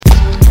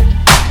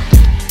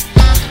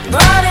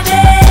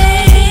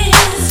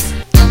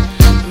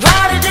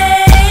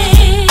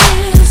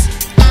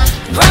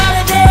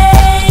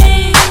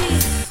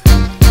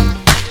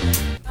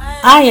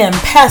I am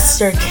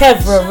Pastor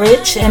Kevra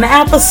Rich, an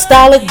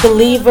apostolic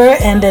believer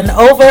and an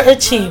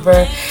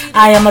overachiever.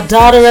 I am a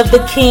daughter of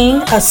the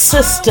King, a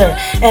sister,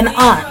 an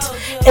aunt,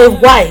 a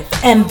wife,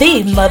 and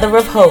the mother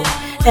of hope.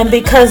 And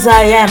because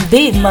I am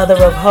the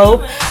mother of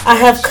hope, I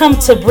have come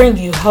to bring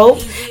you hope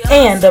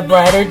and a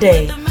brighter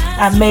day.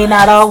 I may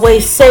not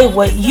always say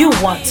what you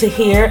want to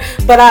hear,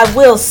 but I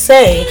will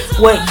say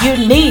what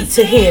you need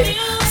to hear.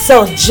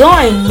 So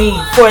join me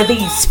for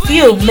these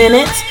few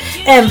minutes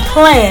and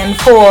plan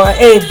for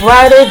a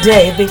brighter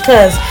day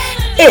because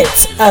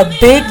it's a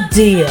big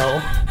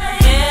deal.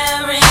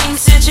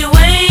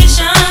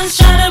 Situations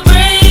try to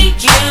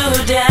break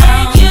you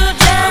down.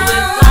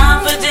 With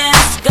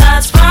confidence,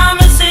 God's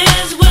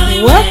promises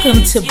will.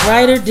 Welcome to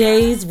Brighter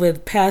Days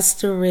with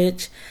Pastor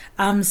Rich.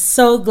 I'm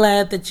so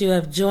glad that you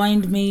have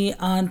joined me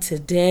on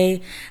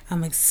today.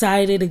 I'm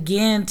excited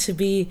again to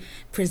be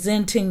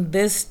presenting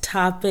this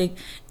topic,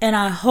 and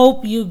I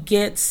hope you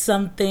get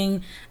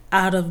something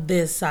out of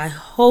this. I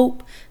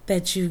hope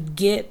that you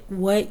get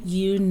what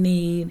you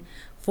need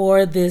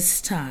for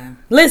this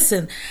time.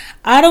 Listen,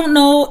 I don't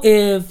know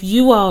if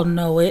you all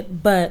know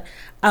it, but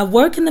I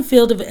work in the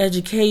field of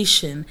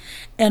education,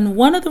 and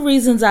one of the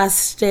reasons I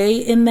stay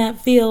in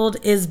that field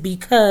is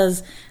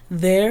because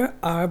there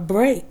are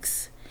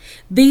breaks.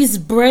 These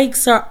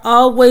breaks are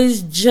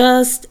always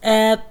just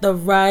at the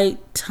right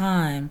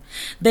time.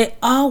 They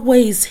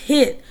always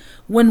hit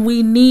when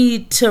we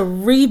need to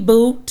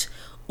reboot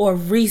or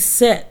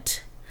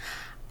reset.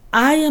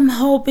 I am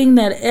hoping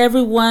that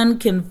everyone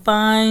can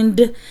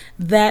find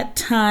that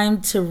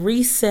time to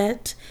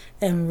reset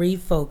and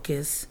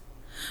refocus.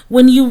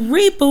 When you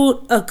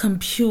reboot a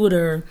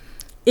computer,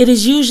 it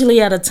is usually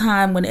at a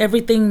time when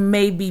everything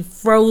may be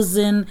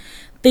frozen,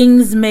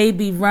 things may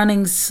be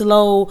running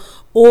slow,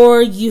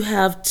 or you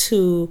have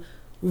to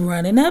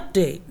run an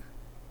update.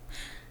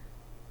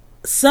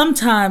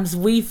 Sometimes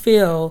we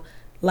feel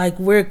like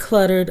we're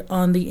cluttered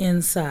on the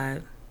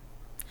inside.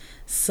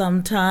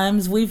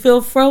 Sometimes we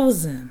feel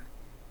frozen.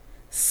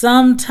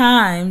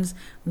 Sometimes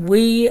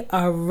we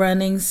are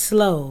running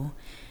slow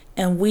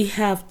and we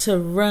have to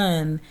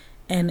run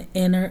an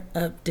inner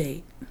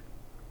update.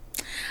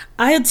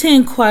 I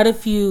attend quite a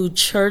few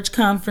church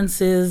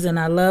conferences, and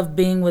I love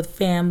being with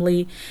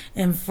family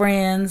and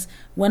friends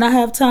when I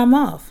have time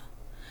off.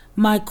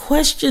 My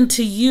question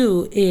to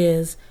you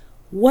is,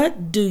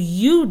 what do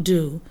you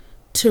do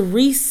to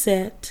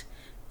reset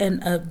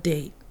and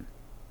update?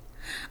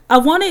 I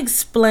want to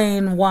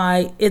explain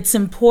why it's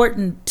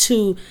important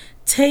to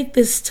take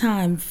this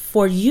time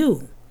for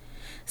you.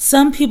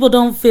 Some people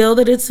don't feel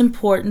that it's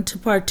important to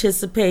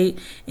participate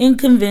in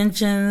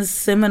conventions,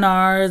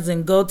 seminars,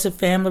 and go to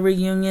family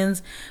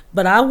reunions,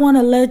 but I want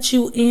to let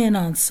you in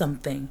on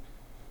something.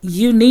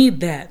 You need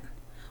that.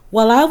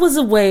 While I was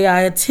away,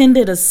 I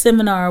attended a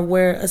seminar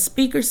where a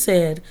speaker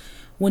said,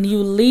 when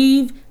you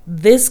leave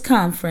this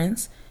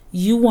conference,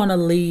 you want to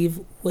leave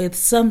with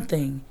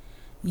something.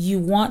 You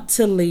want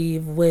to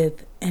leave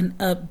with an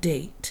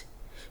update.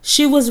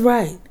 She was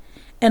right,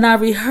 and I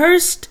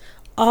rehearsed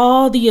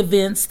all the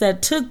events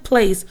that took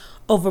place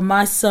over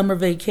my summer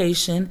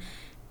vacation,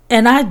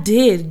 and I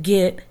did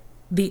get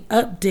the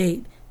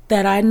update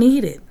that I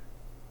needed.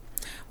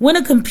 When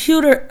a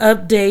computer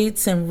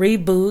updates and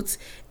reboots,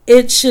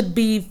 it should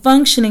be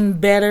functioning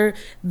better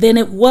than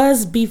it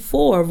was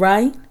before,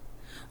 right?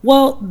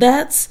 Well,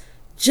 that's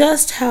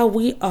just how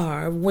we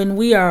are when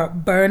we are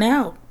burnt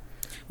out.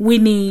 We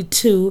need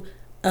to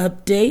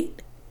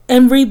update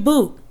and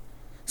reboot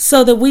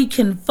so that we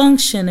can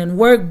function and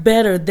work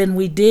better than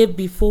we did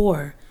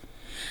before.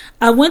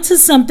 I went to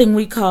something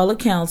we call a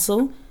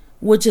council,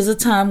 which is a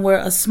time where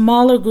a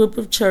smaller group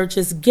of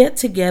churches get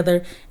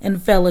together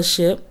and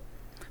fellowship,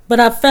 but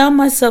I found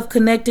myself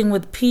connecting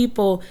with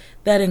people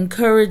that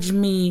encouraged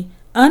me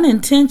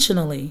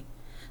unintentionally.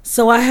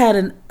 So I had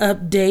an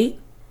update,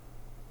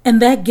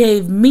 and that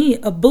gave me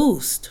a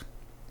boost.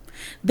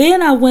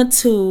 Then I went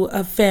to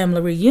a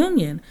family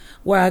reunion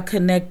where I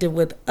connected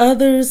with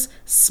others,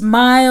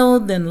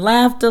 smiled and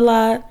laughed a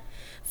lot,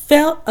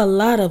 felt a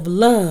lot of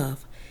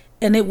love,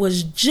 and it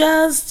was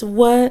just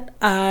what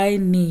I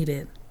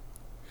needed.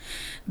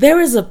 There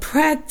is a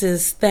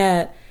practice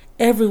that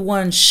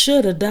everyone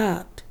should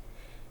adopt.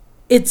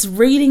 It's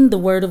reading the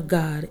Word of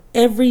God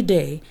every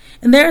day,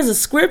 and there is a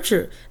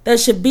scripture that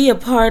should be a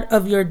part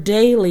of your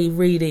daily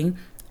reading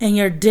and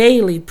your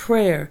daily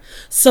prayer,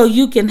 so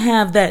you can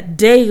have that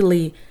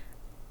daily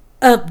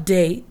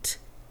update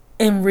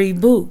and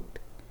reboot.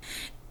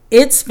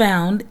 It's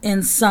found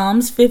in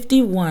Psalms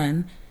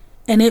 51,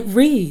 and it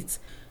reads,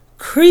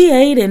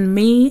 "Create in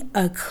me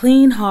a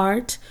clean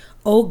heart,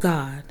 O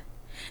God,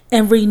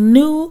 and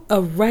renew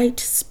a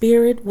right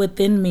spirit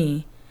within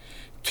me.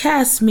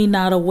 Cast me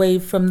not away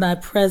from thy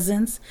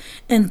presence,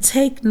 and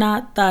take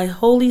not thy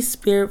Holy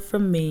Spirit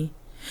from me.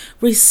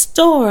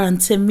 Restore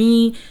unto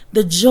me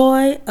the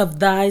joy of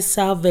thy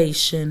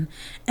salvation,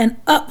 and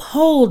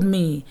uphold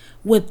me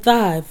with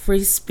thy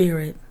free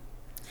spirit."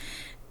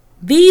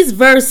 These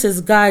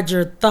verses guide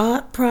your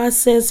thought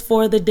process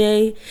for the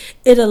day.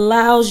 It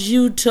allows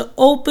you to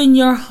open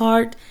your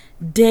heart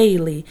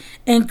daily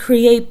and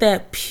create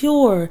that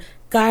pure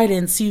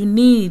guidance you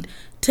need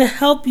to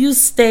help you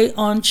stay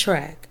on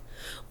track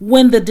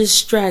when the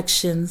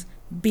distractions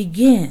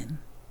begin.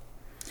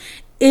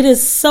 It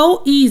is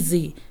so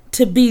easy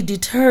to be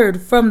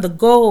deterred from the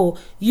goal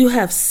you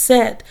have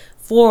set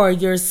for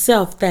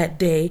yourself that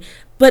day,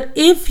 but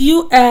if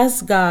you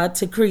ask God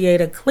to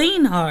create a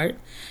clean heart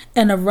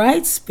and a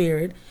right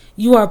spirit,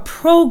 you are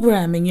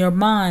programming your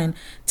mind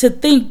to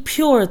think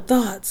pure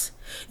thoughts.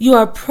 You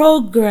are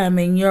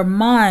programming your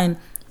mind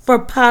for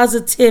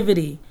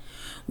positivity.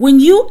 When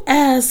you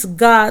ask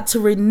God to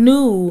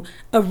renew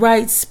a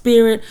right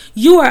spirit,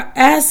 you are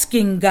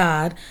asking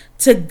God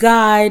to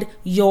guide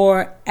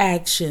your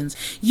actions.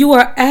 You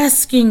are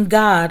asking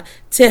God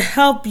to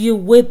help you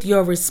with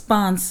your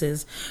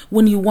responses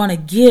when you want to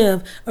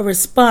give a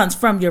response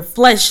from your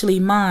fleshly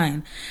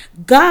mind.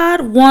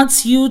 God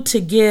wants you to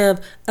give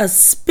a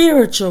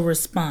spiritual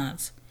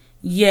response.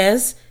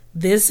 Yes,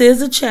 this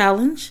is a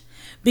challenge,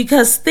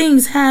 because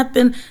things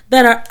happen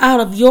that are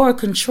out of your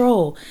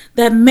control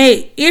that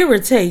may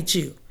irritate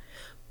you.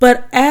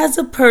 But as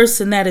a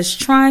person that is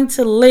trying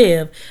to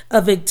live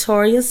a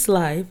victorious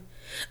life,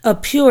 a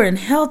pure and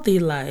healthy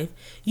life,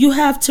 you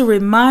have to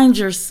remind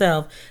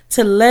yourself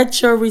to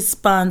let your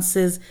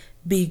responses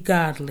be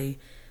godly.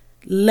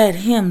 Let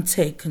Him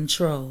take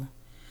control.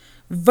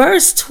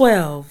 Verse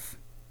 12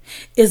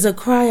 is a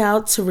cry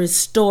out to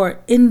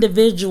restore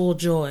individual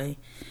joy.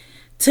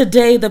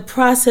 Today, the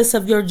process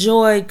of your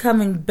joy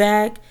coming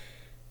back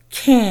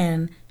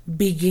can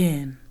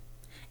begin.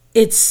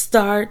 It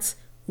starts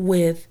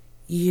with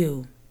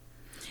you.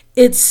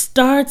 It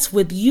starts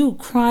with you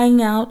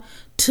crying out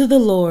to the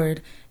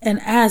Lord and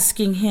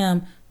asking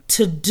Him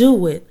to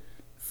do it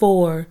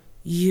for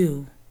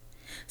you.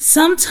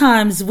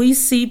 Sometimes we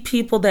see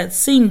people that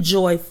seem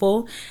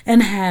joyful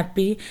and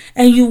happy,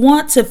 and you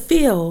want to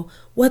feel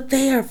what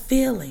they are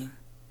feeling.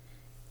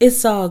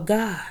 It's all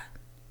God.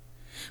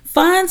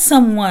 Find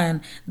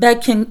someone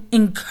that can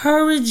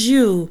encourage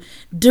you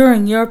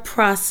during your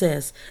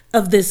process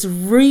of this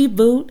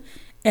reboot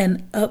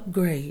and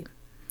upgrade.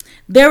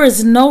 There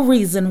is no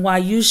reason why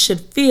you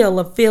should feel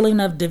a feeling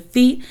of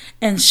defeat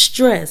and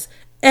stress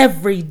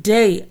every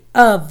day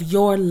of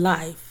your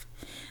life.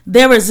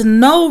 There is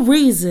no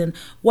reason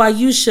why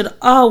you should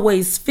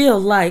always feel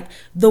like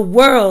the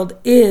world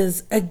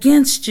is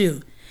against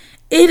you.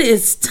 It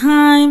is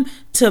time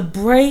to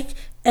break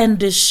and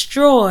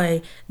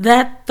destroy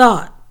that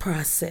thought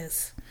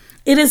process.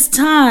 It is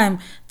time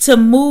to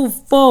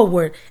move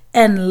forward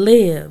and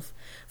live.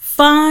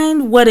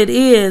 Find what it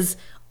is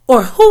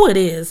or who it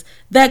is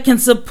that can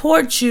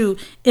support you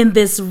in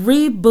this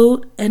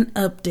reboot and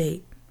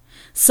update.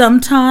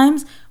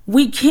 Sometimes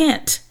we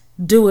can't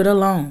do it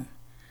alone.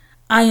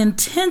 I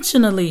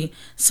intentionally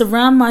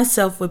surround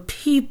myself with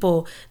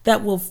people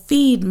that will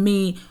feed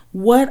me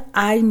what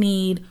I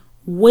need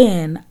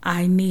when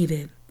I need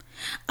it.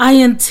 I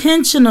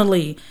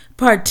intentionally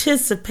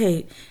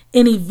participate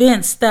in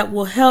events that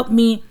will help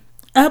me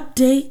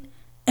update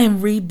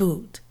and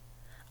reboot.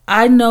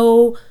 I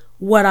know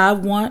what I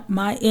want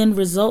my end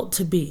result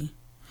to be.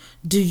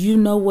 Do you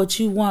know what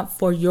you want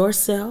for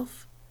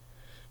yourself?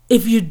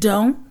 If you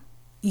don't,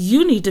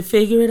 you need to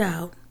figure it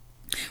out.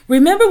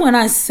 Remember when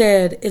I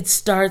said it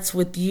starts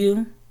with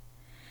you?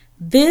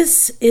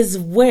 This is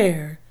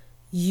where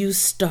you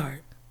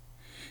start.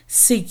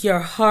 Seek your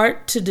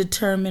heart to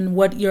determine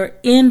what your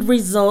end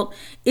result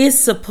is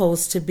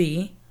supposed to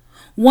be.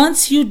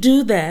 Once you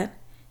do that,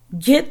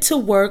 get to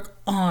work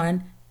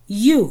on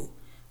you.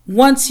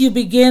 Once you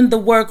begin the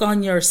work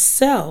on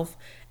yourself,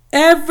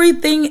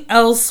 everything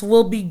else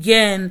will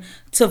begin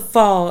to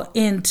fall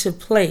into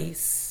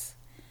place.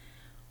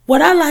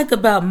 What I like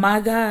about my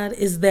God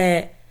is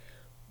that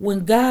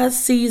when God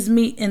sees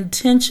me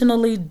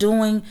intentionally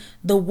doing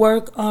the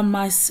work on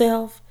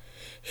myself,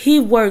 He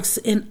works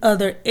in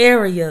other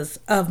areas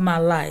of my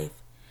life.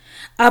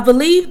 I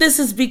believe this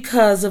is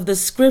because of the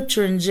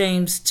scripture in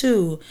James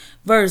 2,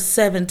 verse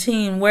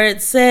 17, where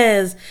it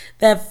says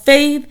that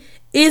faith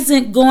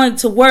isn't going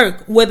to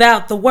work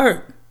without the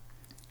work.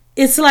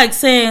 It's like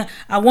saying,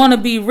 I want to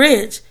be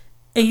rich,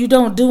 and you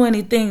don't do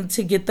anything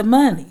to get the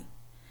money.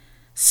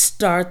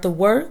 Start the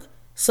work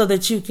so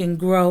that you can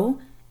grow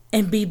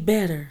and be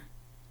better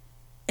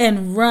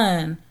and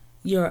run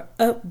your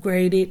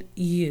upgraded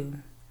you.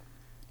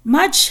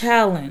 My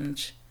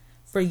challenge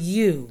for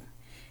you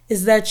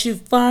is that you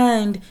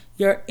find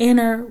your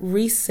inner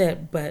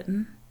reset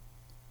button,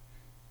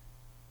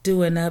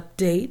 do an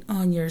update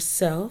on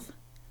yourself,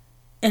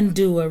 and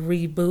do a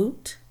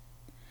reboot.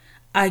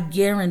 I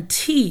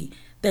guarantee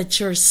that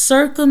your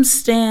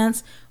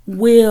circumstance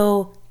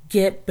will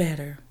get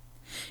better.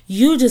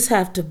 You just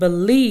have to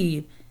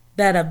believe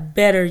that a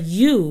better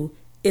you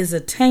is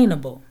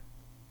attainable.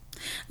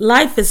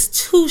 Life is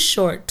too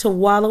short to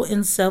wallow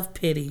in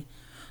self-pity.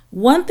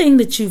 One thing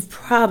that you've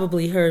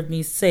probably heard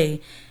me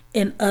say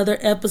in other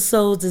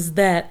episodes is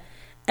that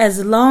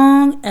as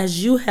long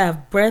as you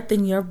have breath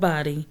in your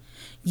body,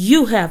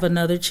 you have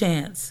another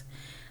chance.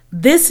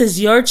 This is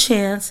your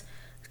chance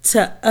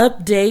to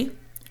update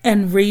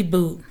and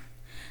reboot.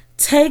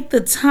 Take the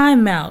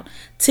time out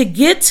to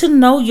get to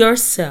know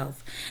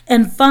yourself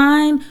and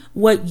find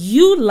what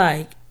you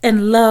like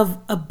and love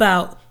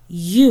about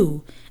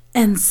you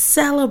and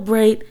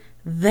celebrate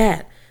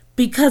that,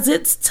 because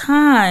it's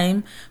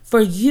time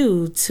for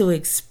you to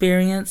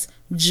experience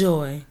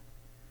joy.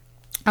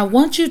 I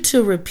want you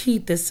to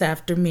repeat this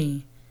after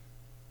me.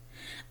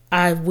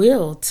 I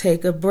will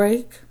take a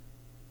break.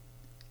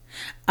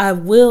 I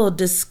will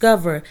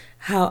discover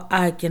how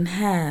I can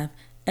have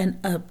an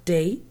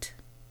update.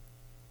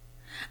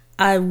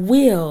 I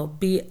will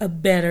be a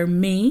better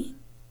me.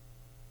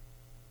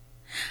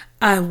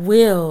 I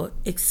will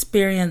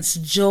experience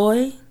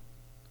joy.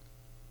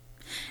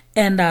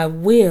 And I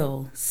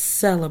will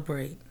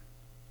celebrate.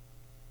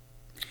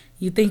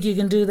 You think you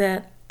can do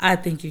that? I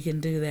think you can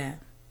do that.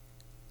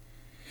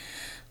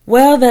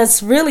 Well,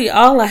 that's really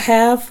all I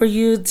have for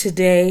you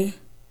today.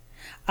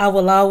 I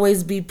will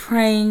always be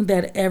praying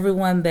that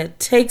everyone that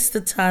takes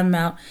the time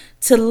out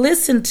to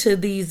listen to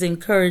these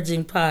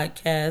encouraging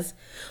podcasts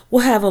will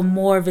have a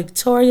more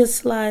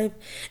victorious life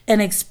and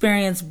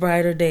experience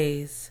brighter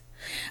days.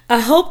 I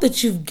hope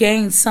that you've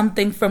gained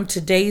something from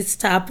today's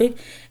topic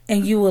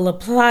and you will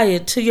apply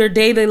it to your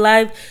daily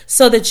life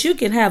so that you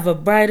can have a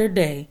brighter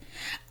day.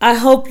 I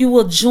hope you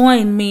will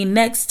join me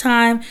next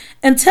time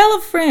and tell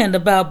a friend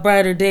about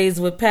Brighter Days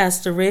with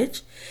Pastor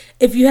Rich.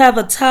 If you have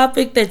a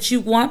topic that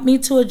you want me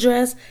to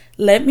address,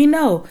 let me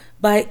know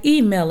by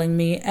emailing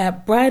me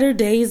at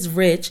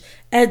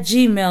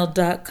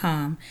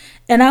brighterdaysrich@gmail.com,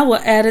 and I will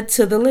add it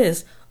to the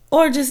list,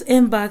 or just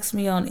inbox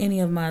me on any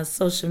of my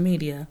social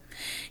media.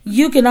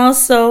 You can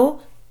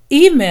also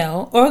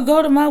email or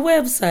go to my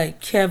website,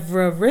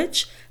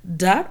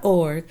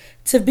 kevrarich.org,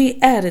 to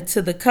be added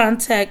to the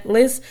contact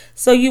list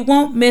so you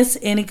won't miss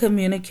any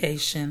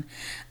communication.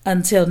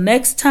 Until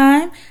next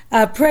time,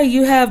 I pray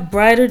you have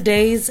brighter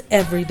days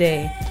every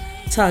day.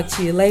 Talk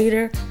to you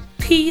later.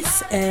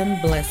 Peace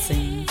and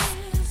blessings.